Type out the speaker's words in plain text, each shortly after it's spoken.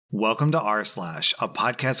Welcome to r/, a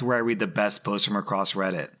podcast where I read the best posts from across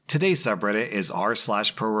Reddit. Today's subreddit is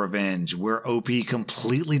r/Prorevenge, where OP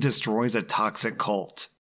completely destroys a toxic cult.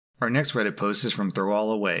 Our next Reddit post is from Throw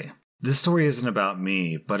All Away. This story isn't about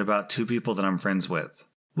me, but about two people that I'm friends with.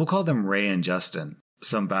 We'll call them Ray and Justin.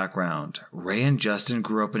 Some background. Ray and Justin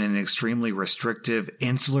grew up in an extremely restrictive,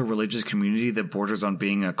 insular religious community that borders on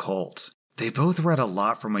being a cult. They both read a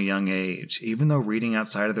lot from a young age, even though reading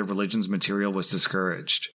outside of their religion's material was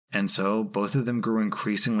discouraged. And so, both of them grew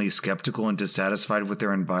increasingly skeptical and dissatisfied with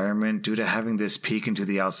their environment due to having this peek into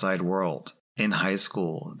the outside world. In high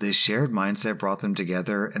school, this shared mindset brought them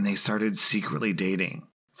together and they started secretly dating.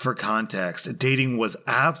 For context, dating was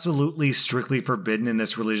absolutely strictly forbidden in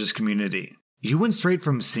this religious community. You went straight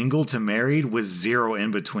from single to married with zero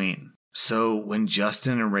in between. So, when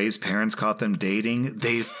Justin and Ray's parents caught them dating,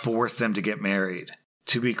 they forced them to get married.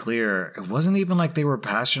 To be clear, it wasn't even like they were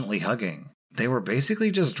passionately hugging. They were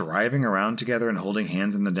basically just driving around together and holding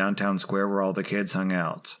hands in the downtown square where all the kids hung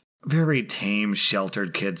out. Very tame,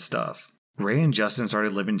 sheltered kid stuff. Ray and Justin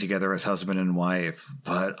started living together as husband and wife,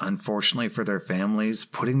 but unfortunately for their families,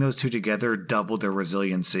 putting those two together doubled their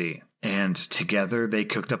resiliency. And together, they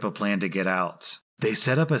cooked up a plan to get out. They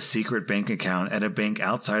set up a secret bank account at a bank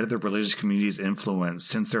outside of the religious community's influence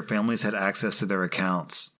since their families had access to their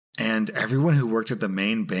accounts. And everyone who worked at the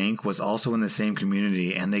main bank was also in the same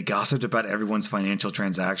community, and they gossiped about everyone's financial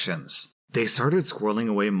transactions. They started squirreling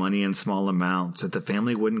away money in small amounts that the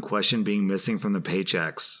family wouldn't question being missing from the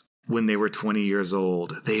paychecks. When they were 20 years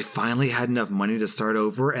old, they finally had enough money to start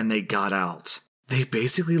over and they got out. They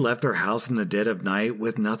basically left their house in the dead of night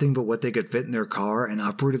with nothing but what they could fit in their car and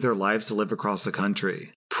uprooted their lives to live across the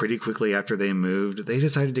country. Pretty quickly after they moved, they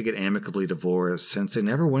decided to get amicably divorced since they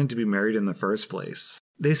never wanted to be married in the first place.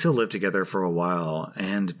 They still lived together for a while,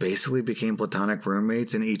 and basically became platonic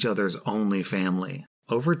roommates in each other's only family.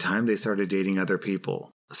 Over time, they started dating other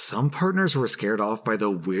people. Some partners were scared off by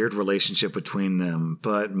the weird relationship between them,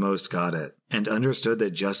 but most got it, and understood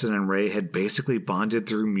that Justin and Ray had basically bonded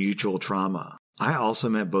through mutual trauma. I also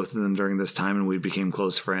met both of them during this time and we became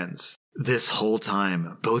close friends. This whole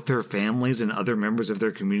time, both their families and other members of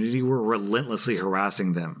their community were relentlessly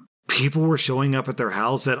harassing them. People were showing up at their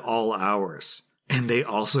house at all hours. And they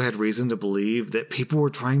also had reason to believe that people were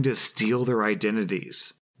trying to steal their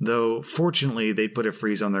identities. Though, fortunately, they'd put a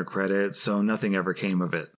freeze on their credit, so nothing ever came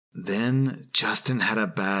of it. Then, Justin had a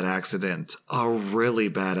bad accident. A really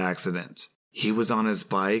bad accident. He was on his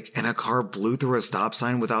bike, and a car blew through a stop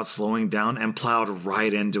sign without slowing down and plowed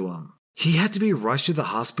right into him. He had to be rushed to the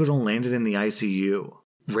hospital and landed in the ICU.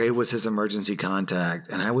 Ray was his emergency contact,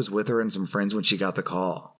 and I was with her and some friends when she got the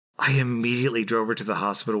call. I immediately drove her to the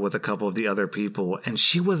hospital with a couple of the other people, and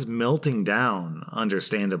she was melting down,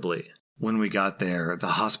 understandably. When we got there, the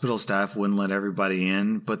hospital staff wouldn't let everybody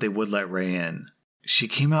in, but they would let Ray in. She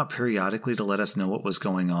came out periodically to let us know what was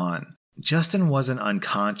going on. Justin wasn't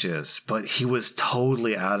unconscious, but he was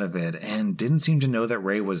totally out of it and didn't seem to know that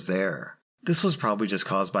Ray was there. This was probably just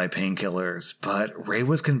caused by painkillers, but Ray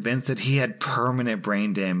was convinced that he had permanent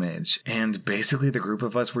brain damage, and basically the group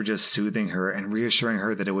of us were just soothing her and reassuring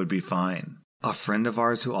her that it would be fine. A friend of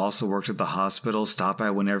ours who also worked at the hospital stopped by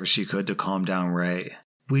whenever she could to calm down Ray.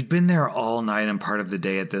 We'd been there all night and part of the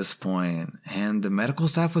day at this point, and the medical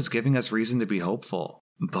staff was giving us reason to be hopeful.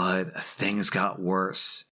 But things got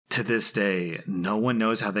worse. To this day, no one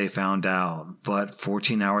knows how they found out, but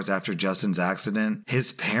 14 hours after Justin's accident,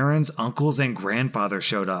 his parents, uncles, and grandfather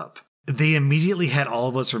showed up. They immediately had all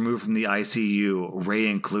of us removed from the ICU, Ray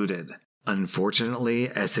included. Unfortunately,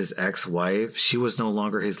 as his ex-wife, she was no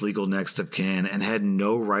longer his legal next of kin and had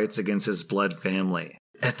no rights against his blood family.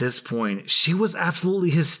 At this point, she was absolutely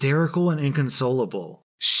hysterical and inconsolable.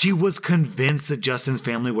 She was convinced that Justin's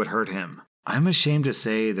family would hurt him. I'm ashamed to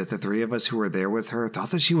say that the three of us who were there with her thought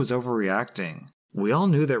that she was overreacting. We all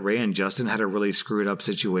knew that Ray and Justin had a really screwed up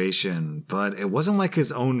situation, but it wasn't like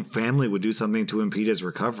his own family would do something to impede his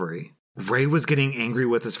recovery. Ray was getting angry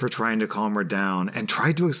with us for trying to calm her down and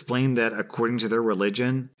tried to explain that, according to their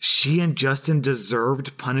religion, she and Justin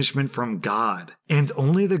deserved punishment from God, and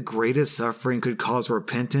only the greatest suffering could cause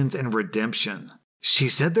repentance and redemption. She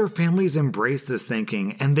said their families embraced this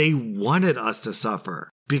thinking and they wanted us to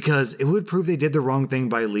suffer, because it would prove they did the wrong thing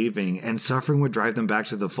by leaving and suffering would drive them back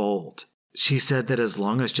to the fold. She said that as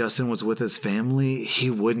long as Justin was with his family,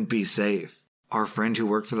 he wouldn't be safe. Our friend who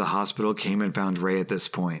worked for the hospital came and found Ray at this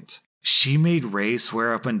point. She made Ray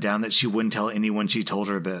swear up and down that she wouldn't tell anyone she told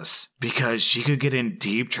her this, because she could get in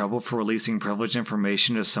deep trouble for releasing privileged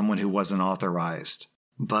information to someone who wasn't authorized.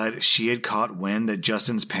 But she had caught wind that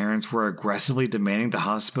Justin's parents were aggressively demanding the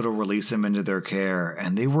hospital release him into their care,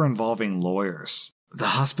 and they were involving lawyers. The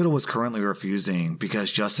hospital was currently refusing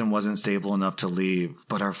because Justin wasn't stable enough to leave,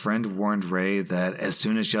 but our friend warned Ray that as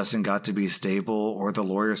soon as Justin got to be stable or the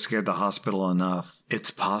lawyer scared the hospital enough, it's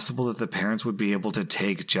possible that the parents would be able to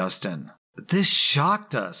take Justin. This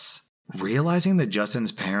shocked us. Realizing that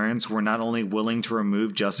Justin's parents were not only willing to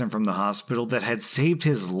remove Justin from the hospital that had saved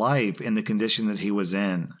his life in the condition that he was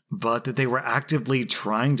in, but that they were actively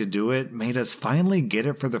trying to do it made us finally get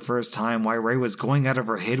it for the first time why Ray was going out of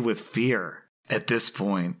her head with fear. At this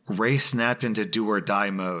point, Ray snapped into do or die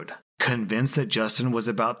mode. Convinced that Justin was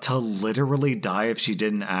about to literally die if she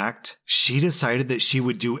didn't act, she decided that she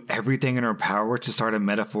would do everything in her power to start a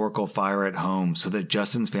metaphorical fire at home so that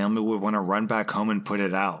Justin's family would want to run back home and put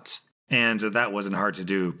it out. And that wasn't hard to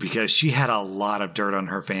do because she had a lot of dirt on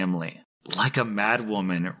her family. Like a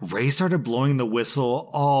madwoman, Ray started blowing the whistle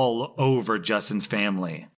all over Justin's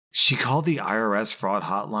family. She called the IRS fraud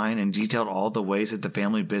hotline and detailed all the ways that the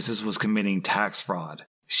family business was committing tax fraud.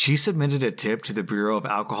 She submitted a tip to the Bureau of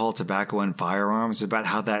Alcohol, Tobacco, and Firearms about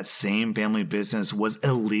how that same family business was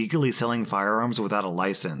illegally selling firearms without a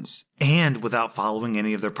license and without following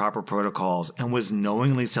any of their proper protocols and was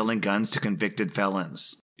knowingly selling guns to convicted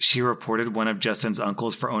felons. She reported one of Justin's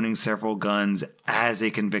uncles for owning several guns as a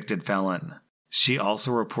convicted felon. She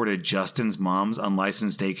also reported Justin's mom's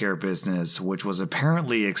unlicensed daycare business, which was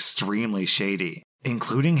apparently extremely shady,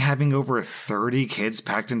 including having over 30 kids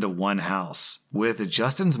packed into one house, with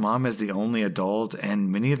Justin's mom as the only adult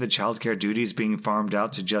and many of the childcare duties being farmed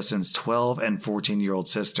out to Justin's 12 and 14-year-old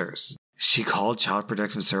sisters. She called Child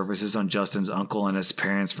Protective Services on Justin's uncle and his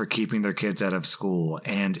parents for keeping their kids out of school,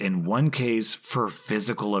 and in one case, for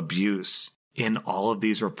physical abuse. In all of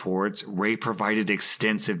these reports, Ray provided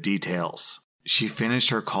extensive details. She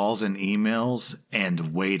finished her calls and emails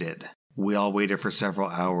and waited. We all waited for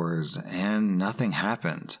several hours, and nothing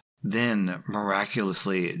happened. Then,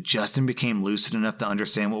 miraculously, Justin became lucid enough to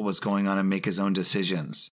understand what was going on and make his own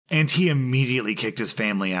decisions, and he immediately kicked his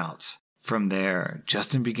family out. From there,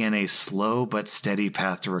 Justin began a slow but steady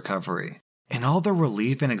path to recovery. In all the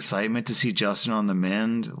relief and excitement to see Justin on the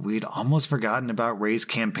mend, we'd almost forgotten about Ray's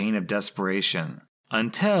campaign of desperation.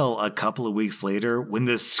 Until a couple of weeks later, when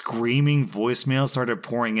the screaming voicemail started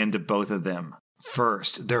pouring into both of them.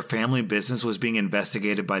 First, their family business was being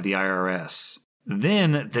investigated by the IRS.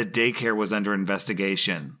 Then, the daycare was under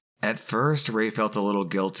investigation. At first, Ray felt a little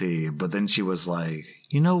guilty, but then she was like,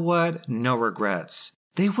 you know what? No regrets.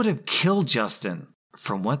 They would have killed Justin.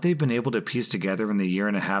 From what they've been able to piece together in the year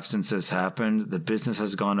and a half since this happened, the business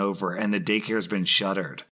has gone over and the daycare has been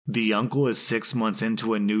shuttered. The uncle is 6 months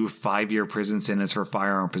into a new 5-year prison sentence for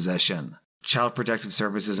firearm possession. Child Protective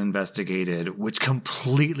Services investigated, which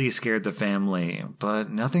completely scared the family, but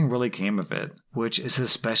nothing really came of it, which is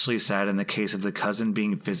especially sad in the case of the cousin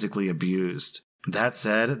being physically abused. That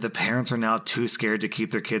said, the parents are now too scared to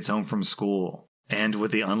keep their kids home from school. And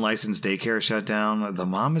with the unlicensed daycare shut down, the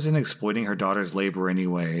mom isn't exploiting her daughter's labor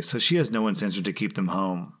anyway, so she has no incentive to keep them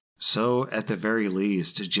home. So, at the very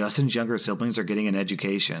least, Justin's younger siblings are getting an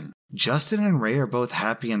education. Justin and Ray are both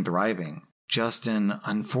happy and thriving. Justin,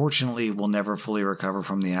 unfortunately, will never fully recover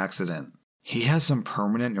from the accident. He has some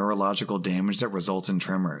permanent neurological damage that results in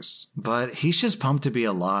tremors. But he's just pumped to be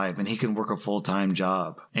alive and he can work a full-time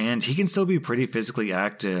job. And he can still be pretty physically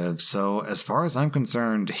active, so as far as I'm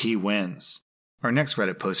concerned, he wins. Our next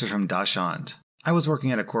Reddit post is from Dashant. I was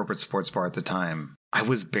working at a corporate sports bar at the time. I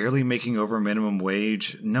was barely making over minimum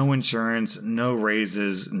wage, no insurance, no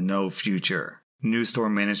raises, no future. New store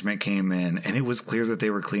management came in, and it was clear that they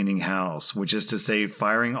were cleaning house, which is to say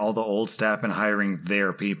firing all the old staff and hiring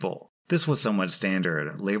their people. This was somewhat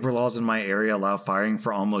standard. Labor laws in my area allow firing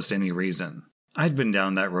for almost any reason. I'd been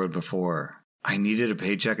down that road before. I needed a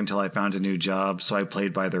paycheck until I found a new job, so I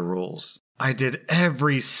played by their rules. I did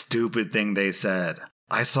every stupid thing they said.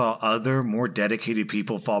 I saw other, more dedicated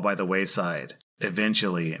people fall by the wayside.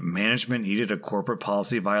 Eventually, management needed a corporate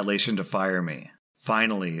policy violation to fire me.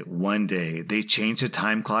 Finally, one day, they changed the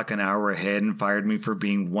time clock an hour ahead and fired me for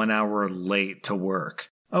being 1 hour late to work.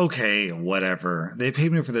 Okay, whatever. They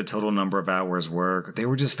paid me for the total number of hours worked. They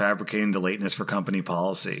were just fabricating the lateness for company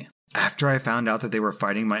policy. After I found out that they were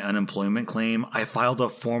fighting my unemployment claim, I filed a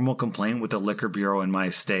formal complaint with the liquor bureau in my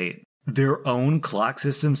state. Their own clock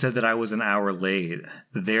system said that I was an hour late.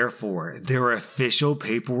 Therefore, their official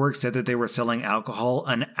paperwork said that they were selling alcohol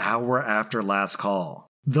an hour after last call.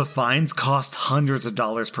 The fines cost hundreds of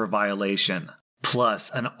dollars per violation, plus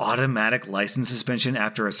an automatic license suspension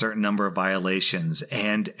after a certain number of violations,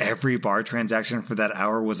 and every bar transaction for that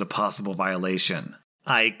hour was a possible violation.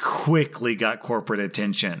 I quickly got corporate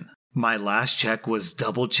attention. My last check was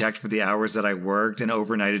double-checked for the hours that I worked and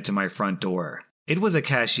overnighted to my front door. It was a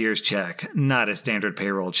cashier's check, not a standard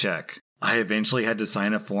payroll check. I eventually had to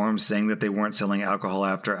sign a form saying that they weren't selling alcohol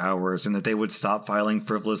after hours and that they would stop filing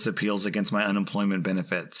frivolous appeals against my unemployment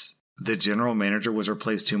benefits. The general manager was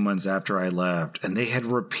replaced 2 months after I left, and they had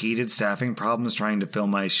repeated staffing problems trying to fill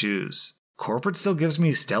my shoes. Corporate still gives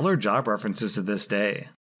me stellar job references to this day.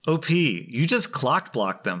 OP, you just clock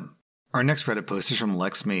blocked them. Our next Reddit post is from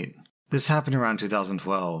LexMeet. This happened around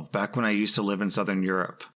 2012, back when I used to live in Southern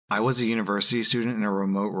Europe. I was a university student in a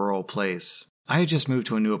remote rural place. I had just moved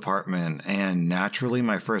to a new apartment, and naturally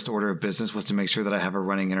my first order of business was to make sure that I have a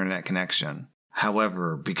running internet connection.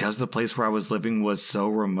 However, because the place where I was living was so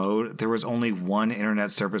remote, there was only one internet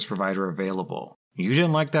service provider available. You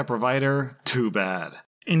didn't like that provider? Too bad.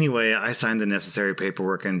 Anyway, I signed the necessary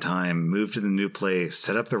paperwork in time, moved to the new place,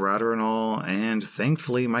 set up the router and all, and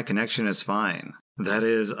thankfully my connection is fine. That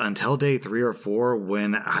is, until day 3 or 4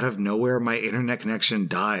 when out of nowhere my internet connection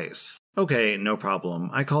dies. Okay, no problem.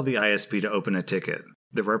 I call the ISP to open a ticket.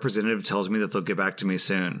 The representative tells me that they'll get back to me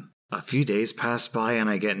soon. A few days pass by and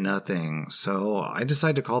I get nothing, so I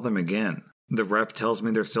decide to call them again. The rep tells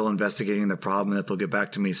me they're still investigating the problem and that they'll get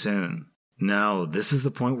back to me soon. Now, this is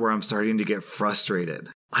the point where I'm starting to get frustrated.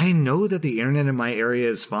 I know that the internet in my area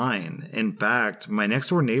is fine. In fact, my next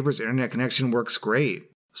door neighbor's internet connection works great.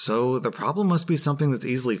 So the problem must be something that's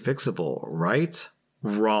easily fixable, right?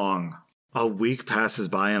 Wrong. A week passes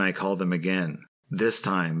by and I call them again. This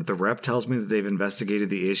time, the rep tells me that they've investigated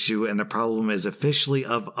the issue and the problem is officially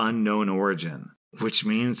of unknown origin, which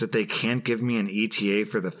means that they can't give me an ETA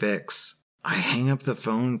for the fix. I hang up the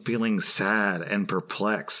phone feeling sad and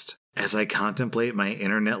perplexed. As I contemplate my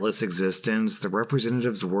internetless existence, the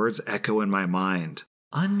representative's words echo in my mind.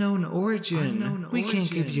 Unknown origin. We can't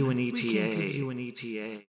give you an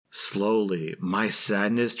ETA. Slowly, my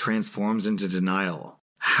sadness transforms into denial.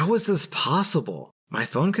 How is this possible? My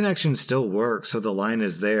phone connection still works, so the line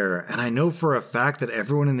is there, and I know for a fact that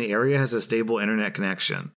everyone in the area has a stable internet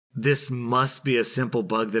connection. This must be a simple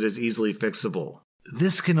bug that is easily fixable.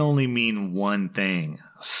 This can only mean one thing.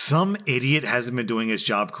 Some idiot hasn't been doing his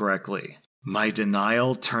job correctly. My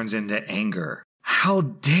denial turns into anger. How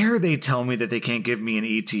dare they tell me that they can't give me an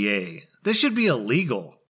ETA? This should be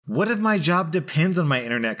illegal. What if my job depends on my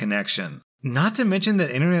internet connection? Not to mention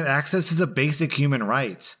that internet access is a basic human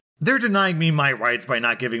right. They're denying me my rights by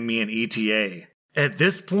not giving me an ETA. At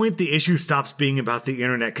this point, the issue stops being about the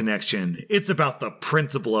internet connection. It's about the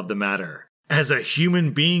principle of the matter. As a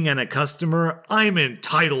human being and a customer, I'm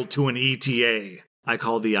entitled to an ETA. I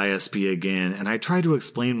call the ISP again, and I try to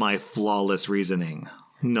explain my flawless reasoning.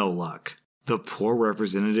 No luck. The poor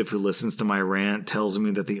representative who listens to my rant tells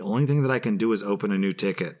me that the only thing that I can do is open a new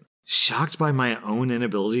ticket. Shocked by my own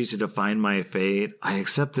inability to define my fate, I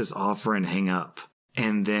accept this offer and hang up.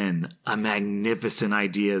 And then, a magnificent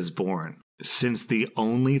idea is born. Since the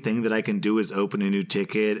only thing that I can do is open a new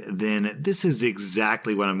ticket, then this is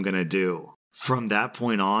exactly what I'm gonna do. From that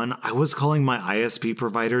point on, I was calling my ISP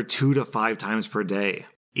provider 2 to 5 times per day.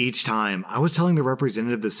 Each time, I was telling the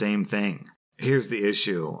representative the same thing. Here's the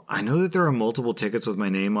issue. I know that there are multiple tickets with my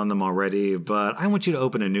name on them already, but I want you to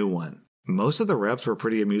open a new one. Most of the reps were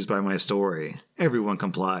pretty amused by my story. Everyone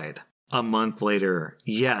complied. A month later,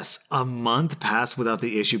 yes, a month passed without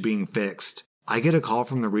the issue being fixed. I get a call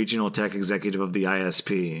from the regional tech executive of the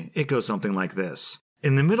ISP. It goes something like this.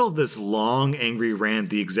 In the middle of this long, angry rant,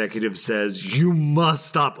 the executive says, "You must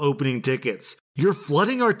stop opening tickets. You're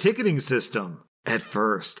flooding our ticketing system." At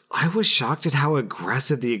first, I was shocked at how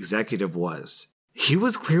aggressive the executive was. He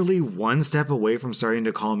was clearly one step away from starting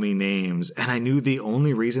to call me names, and I knew the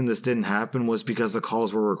only reason this didn't happen was because the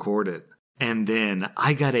calls were recorded. And then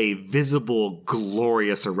I got a visible,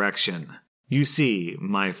 glorious erection. You see,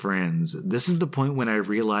 my friends, this is the point when I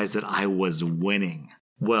realized that I was winning.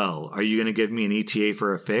 Well, are you going to give me an ETA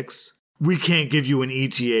for a fix? We can't give you an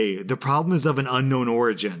ETA. The problem is of an unknown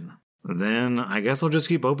origin. Then I guess I'll just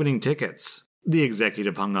keep opening tickets. The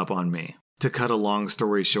executive hung up on me. To cut a long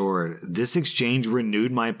story short, this exchange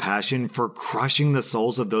renewed my passion for crushing the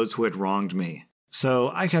souls of those who had wronged me.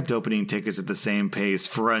 So I kept opening tickets at the same pace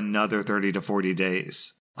for another 30 to 40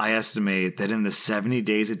 days. I estimate that in the 70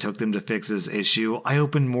 days it took them to fix this issue, I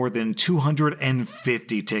opened more than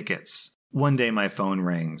 250 tickets. One day my phone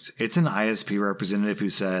rings. It's an ISP representative who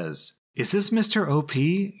says, "Is this Mr. OP?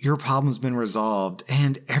 Your problem's been resolved,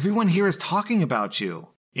 and everyone here is talking about you."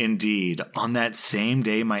 Indeed, on that same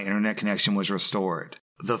day my internet connection was restored.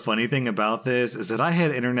 The funny thing about this is that I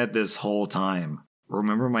had internet this whole time.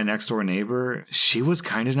 Remember my next door neighbor? She was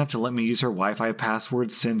kind enough to let me use her Wi-Fi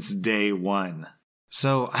password since day one.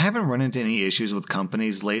 So I haven't run into any issues with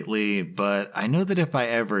companies lately, but I know that if I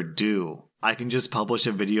ever do, I can just publish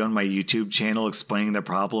a video on my YouTube channel explaining the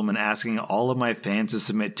problem and asking all of my fans to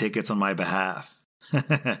submit tickets on my behalf.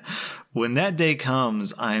 When that day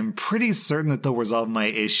comes, I'm pretty certain that they'll resolve my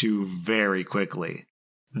issue very quickly.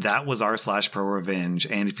 That was r/ProRevenge,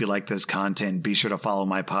 and if you like this content, be sure to follow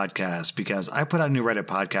my podcast because I put out new Reddit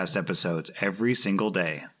podcast episodes every single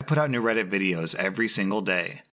day. I put out new Reddit videos every single day.